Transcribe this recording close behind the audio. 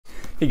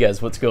Hey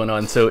guys, what's going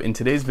on? So in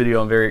today's video,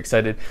 I'm very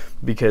excited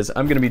because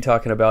I'm going to be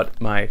talking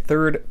about my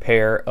third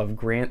pair of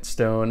Grant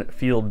Stone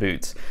field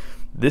boots.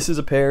 This is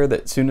a pair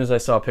that as soon as I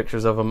saw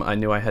pictures of them, I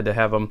knew I had to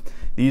have them.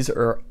 These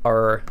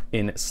are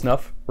in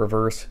Snuff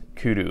Reverse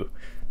Kudu.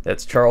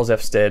 That's Charles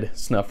F. Stead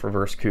Snuff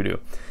Reverse Kudu.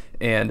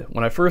 And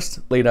when I first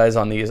laid eyes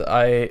on these,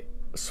 I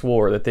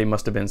swore that they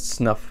must have been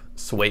snuff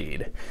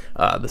suede,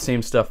 the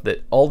same stuff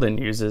that Alden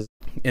uses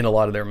in a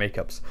lot of their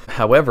makeups.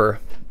 However,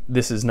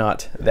 this is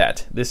not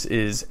that. This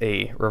is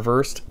a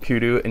reversed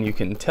kudu, and you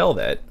can tell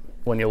that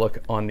when you look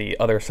on the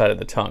other side of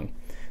the tongue.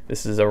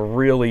 This is a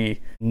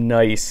really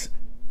nice,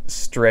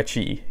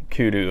 stretchy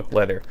kudu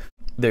leather.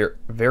 They're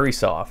very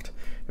soft,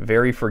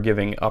 very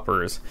forgiving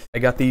uppers. I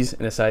got these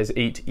in a size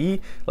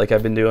 8E, like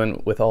I've been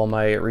doing with all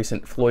my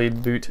recent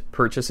Floyd boot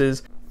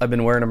purchases. I've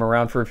been wearing them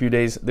around for a few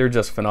days. They're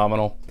just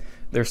phenomenal.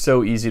 They're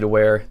so easy to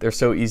wear. They're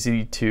so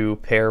easy to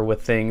pair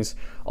with things.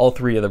 All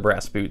three of the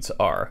brass boots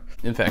are.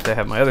 In fact, I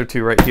have my other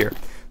two right here.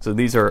 So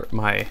these are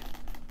my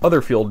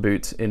other field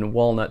boots in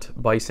Walnut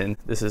Bison.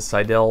 This is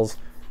Seidel's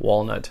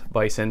Walnut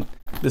Bison.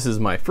 This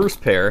is my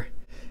first pair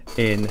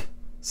in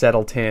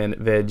Saddle Tan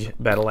Veg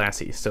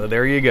Badalassi. So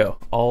there you go.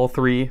 All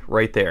three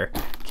right there.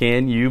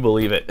 Can you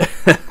believe it?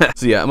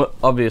 So yeah, I'm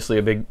obviously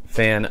a big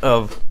fan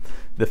of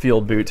the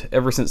field boot.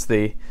 Ever since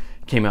they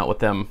came out with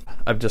them,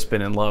 I've just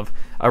been in love.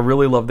 I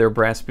really love their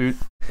brass boot.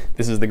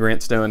 This is the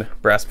Grant Stone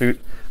brass boot.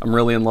 I'm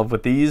really in love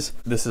with these.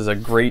 This is a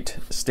great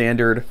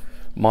standard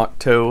mock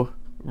toe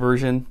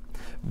version,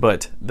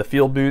 but the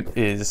field boot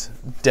is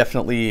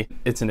definitely,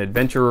 it's an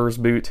adventurer's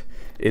boot.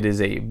 It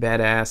is a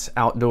badass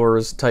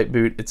outdoors type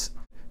boot. It's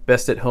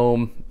best at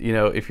home, you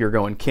know, if you're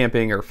going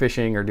camping or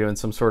fishing or doing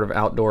some sort of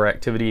outdoor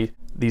activity.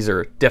 These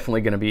are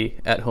definitely going to be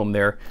at home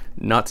there.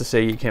 Not to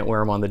say you can't wear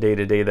them on the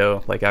day-to-day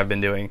though, like I've been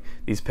doing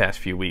these past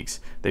few weeks.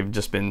 They've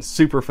just been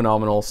super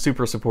phenomenal,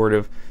 super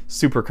supportive,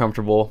 super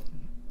comfortable.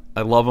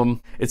 I love them.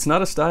 It's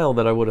not a style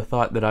that I would have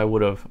thought that I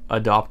would have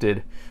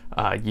adopted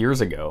years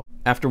ago.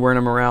 After wearing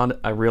them around,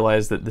 I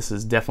realized that this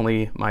is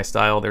definitely my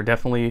style. They're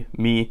definitely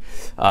me.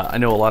 I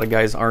know a lot of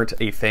guys aren't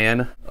a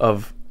fan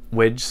of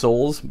wedge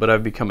soles, but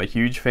I've become a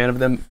huge fan of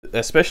them,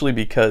 especially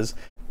because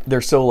they're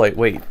so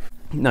lightweight.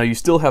 Now you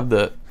still have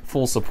the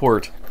full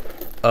support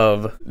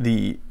of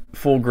the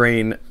full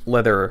grain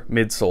leather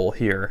midsole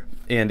here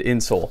and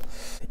insole.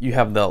 You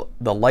have the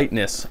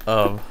lightness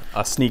of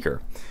a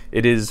sneaker.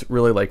 It is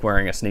really like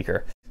wearing a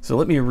sneaker. So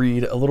let me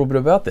read a little bit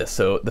about this.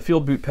 So the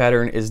field boot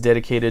pattern is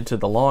dedicated to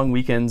the long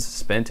weekends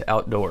spent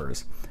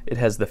outdoors. It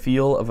has the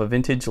feel of a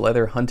vintage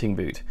leather hunting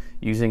boot,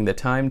 using the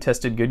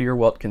time-tested Goodyear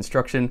welt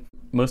construction.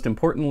 Most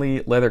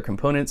importantly, leather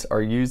components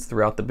are used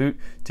throughout the boot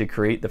to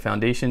create the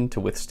foundation to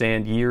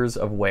withstand years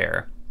of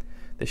wear.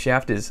 The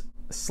shaft is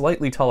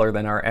slightly taller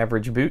than our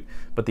average boot,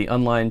 but the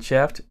unlined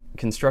shaft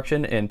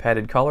construction and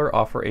padded collar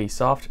offer a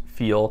soft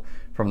feel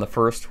from the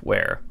first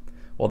wear.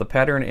 While the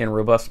pattern and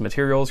robust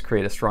materials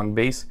create a strong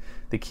base,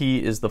 the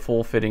key is the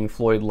full-fitting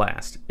Floyd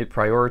last. It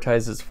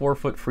prioritizes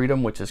forefoot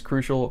freedom, which is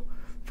crucial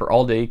for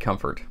all-day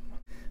comfort.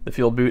 The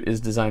field boot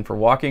is designed for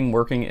walking,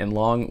 working, and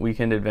long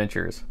weekend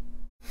adventures.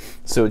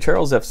 So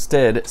Charles F.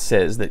 Stead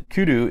says that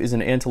kudu is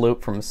an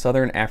antelope from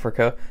southern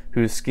Africa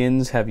whose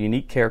skins have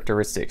unique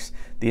characteristics.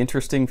 The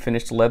interesting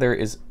finished leather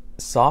is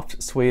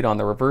soft suede on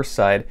the reverse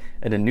side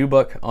and a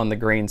nubuck on the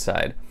grain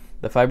side.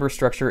 The fiber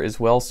structure is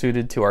well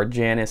suited to our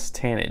Janus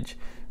tannage,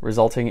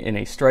 resulting in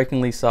a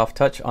strikingly soft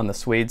touch on the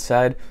suede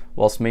side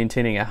whilst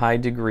maintaining a high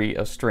degree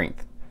of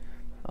strength.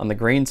 On the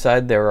grain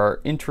side, there are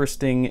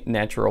interesting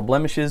natural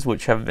blemishes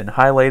which have been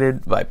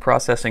highlighted by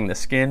processing the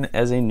skin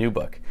as a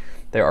nubuck.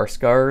 There are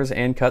scars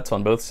and cuts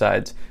on both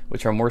sides,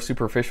 which are more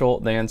superficial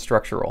than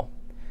structural.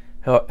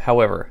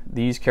 However,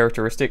 these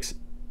characteristics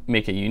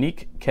make a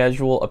unique,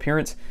 casual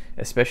appearance,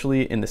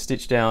 especially in the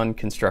stitch-down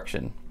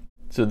construction.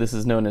 So this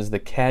is known as the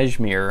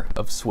cashmere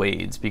of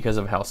suedes because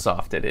of how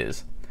soft it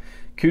is.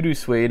 Kudu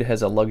suede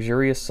has a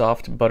luxurious,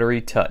 soft, buttery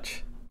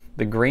touch.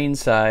 The grain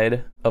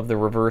side of the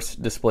reverse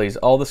displays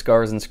all the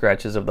scars and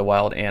scratches of the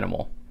wild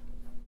animal.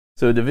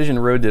 So Division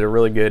Road did a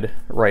really good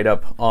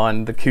write-up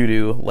on the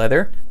kudu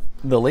leather.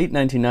 The late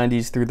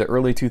 1990s through the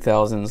early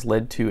 2000s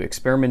led to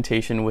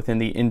experimentation within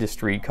the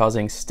industry,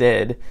 causing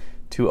STEAD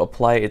to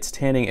apply its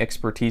tanning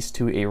expertise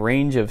to a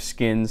range of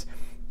skins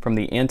from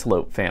the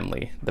antelope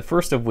family, the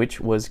first of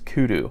which was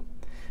kudu.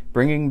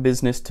 Bringing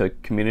business to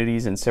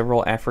communities in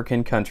several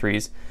African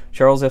countries,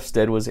 Charles F.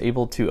 Stead was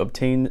able to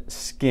obtain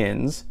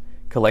skins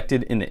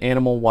collected in the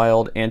animal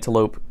wild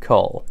antelope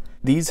cull.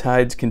 These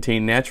hides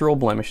contain natural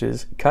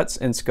blemishes, cuts,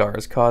 and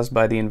scars caused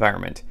by the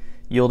environment,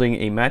 yielding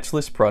a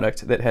matchless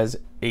product that has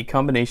a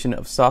combination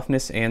of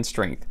softness and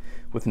strength,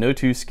 with no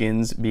two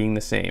skins being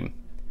the same.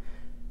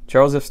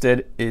 Charles F.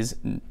 Stead is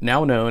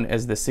now known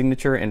as the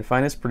signature and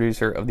finest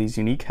producer of these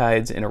unique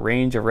hides in a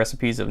range of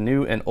recipes of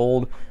new and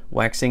old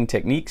waxing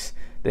techniques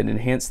that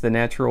enhance the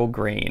natural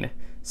grain.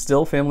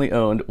 Still family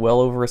owned well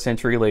over a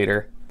century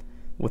later,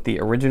 with the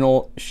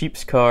original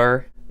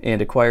sheepscar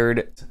and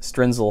acquired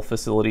Strenzel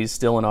facilities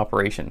still in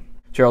operation.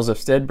 Charles F.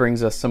 Stead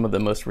brings us some of the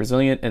most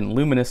resilient and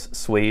luminous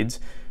suedes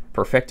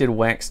perfected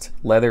waxed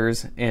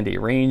leathers, and a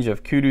range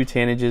of kudu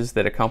tannages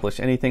that accomplish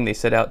anything they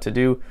set out to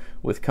do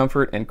with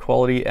comfort and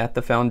quality at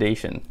the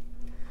foundation.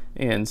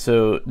 And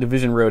so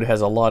Division Road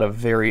has a lot of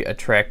very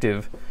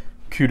attractive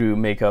kudu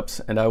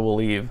makeups, and I will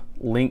leave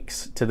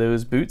links to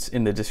those boots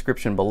in the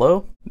description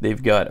below.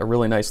 They've got a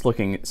really nice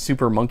looking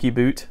Super Monkey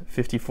Boot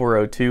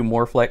 5402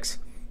 MORFLEX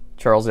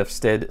Charles F.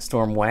 Stead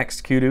Storm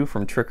Waxed Kudu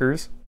from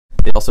Trickers.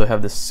 They also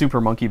have the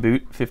Super Monkey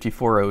Boot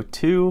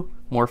 5402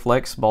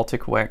 MORFLEX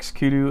Baltic Wax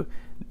Kudu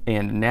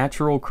and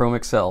Natural Chrome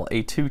Excel,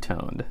 a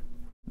two-toned.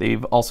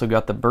 They've also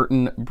got the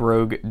BOURTON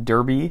Brogue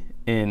Derby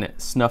in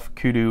Snuff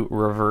Kudu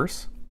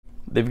Reverse.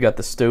 They've got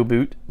the STOW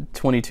Boot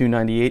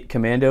 2298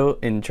 Commando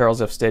in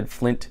Charles F. Stead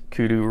Flint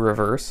Kudu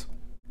Reverse.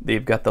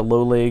 They've got the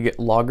Low Leg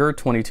Logger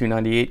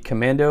 2298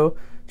 Commando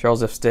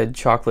Charles F. Stead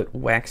Chocolate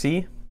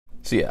Waxy.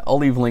 So yeah, I'll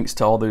leave links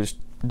to all those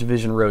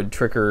Division Road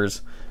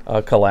Trickers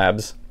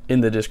collabs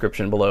in the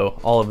description below.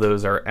 All of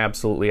those are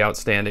absolutely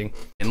outstanding.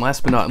 And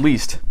last but not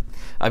least,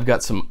 I've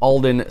got some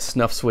Alden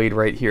Snuff Suede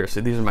right here. So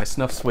these are my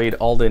Snuff Suede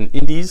Alden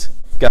Indies.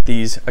 Got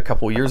these a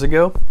couple years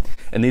ago.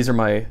 And these are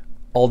my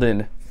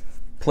Alden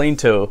plain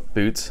toe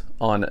boots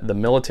on the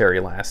military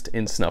last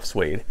in Snuff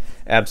Suede.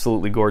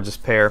 Absolutely gorgeous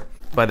pair.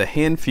 By the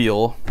hand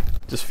feel,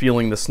 just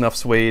feeling the Snuff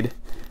Suede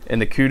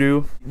and the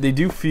Kudu, they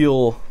do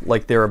feel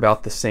like they're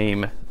about the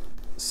same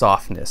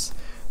softness,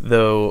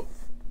 though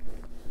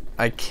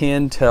I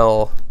can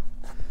tell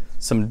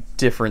some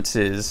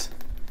differences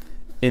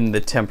in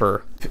the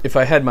temper. If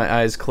I had my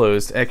eyes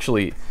closed,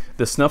 actually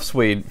the Snuff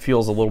Suede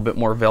feels a little bit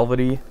more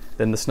velvety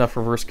than the Snuff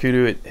Reverse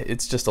Kudu.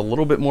 It's just a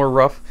little bit more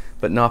rough,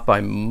 but not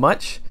by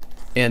much.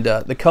 And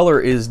the color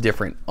is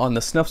different. On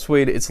the Snuff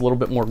Suede, it's a little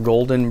bit more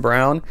golden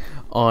brown.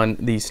 On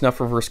the Snuff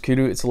Reverse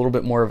Kudu, it's a little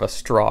bit more of a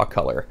straw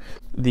color.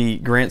 The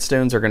Grant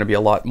Stones are going to be a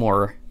lot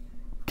more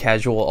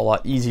casual, a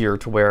lot easier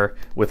to wear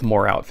with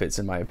more outfits,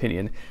 in my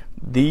opinion.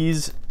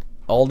 These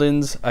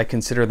Aldens, I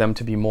consider them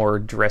to be more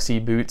dressy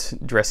boots,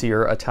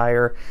 dressier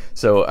attire.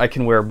 So I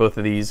can wear both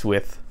of these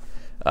with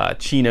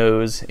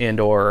chinos and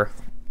or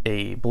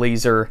a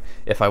blazer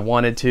if I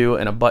wanted to,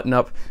 and a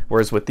button-up,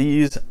 whereas with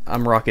these,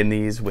 I'm rocking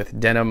these with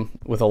denim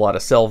with a lot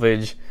of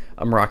selvage.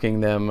 I'm rocking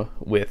them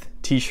with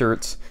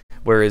t-shirts,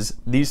 whereas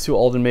these two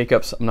Alden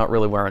makeups I'm not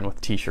really wearing with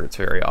t-shirts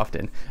very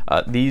often.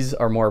 These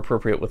are more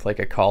appropriate with like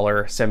a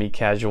collar,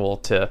 semi-casual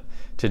to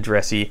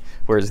dressy,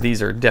 whereas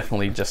these are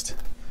definitely just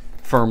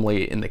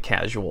firmly in the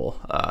casual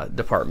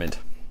department.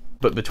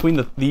 But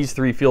between these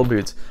three field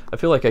boots, I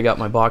feel like I got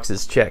my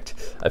boxes checked.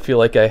 I feel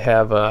like I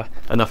have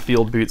enough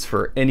field boots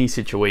for any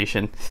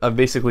situation. I've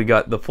basically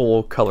got the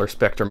full color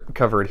spectrum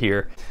covered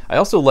here. I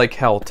also like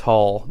how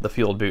tall the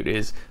field boot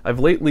is. I've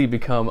lately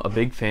become a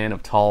big fan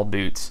of tall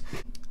boots.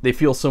 They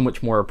feel so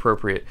much more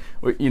appropriate.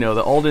 You know,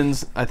 the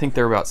Aldens, I think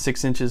they're about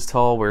 6 inches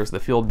tall, whereas the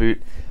field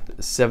boot,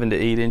 7 to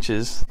 8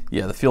 inches.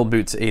 Yeah, the field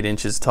boot's 8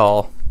 inches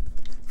tall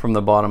from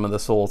the bottom of the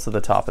sole to the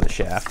top of the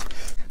shaft.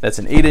 That's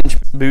an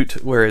 8-inch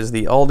boot, whereas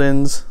the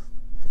Aldens,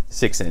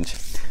 6-inch.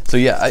 So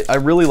yeah, I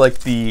really like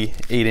the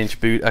 8-inch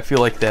boot. I feel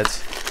like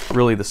that's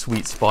really the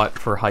sweet spot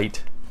for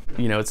height.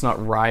 You know, it's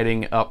not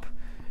riding up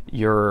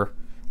your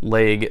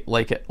leg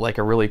like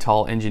a really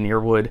tall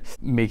engineer would,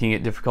 making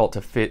it difficult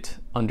to fit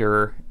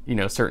under, you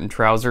know, certain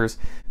trousers.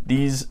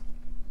 These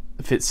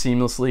fit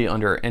seamlessly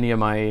under any of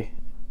my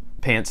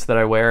pants that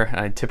I wear.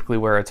 I typically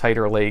wear a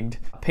tighter legged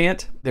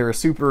pant. They're a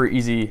super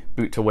easy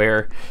boot to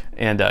wear,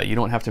 and you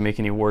don't have to make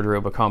any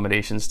wardrobe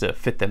accommodations to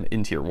fit them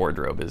into your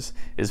wardrobe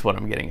is what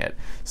I'm getting at.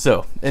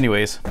 So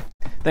anyways,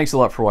 thanks a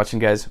lot for watching,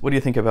 guys. What do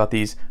you think about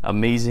these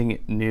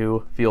amazing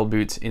new field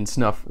boots in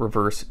Snuff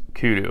Reverse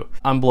Kudu?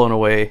 I'm blown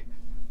away.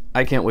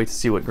 I can't wait to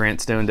see what Grant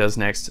Stone does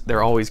next.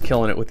 They're always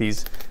killing it with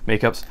these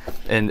makeups.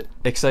 And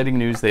exciting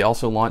news, they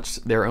also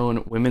launched their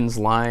own women's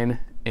line,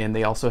 and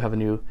they also have a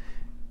new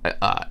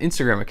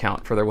Instagram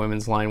account for their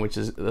women's line, which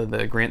is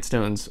the Grant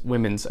Stone's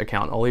women's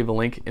account. I'll leave a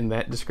link in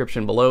that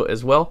description below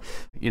as well.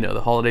 You know,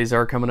 the holidays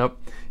are coming up.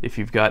 If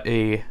you've got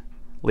a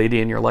lady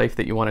in your life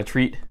that you want to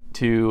treat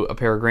to a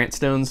pair of Grant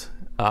Stones,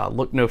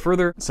 look no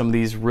further. Some of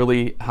these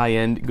really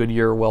high-end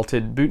Goodyear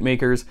welted boot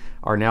makers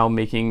are now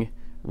making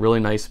really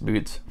nice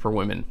boots for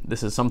women.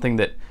 This is something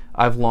that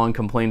I've long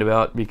complained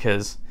about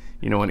because,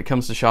 you know, when it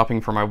comes to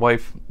shopping for my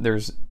wife,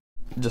 there's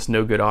just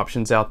no good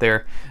options out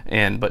there.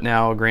 But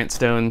now Grant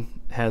Stone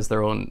has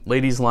their own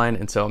ladies line,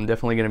 and so I'm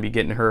definitely going to be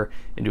getting her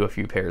into a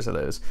few pairs of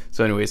those.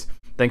 So anyways,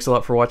 thanks a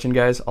lot for watching,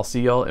 guys. I'll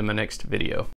see y'all in my next video.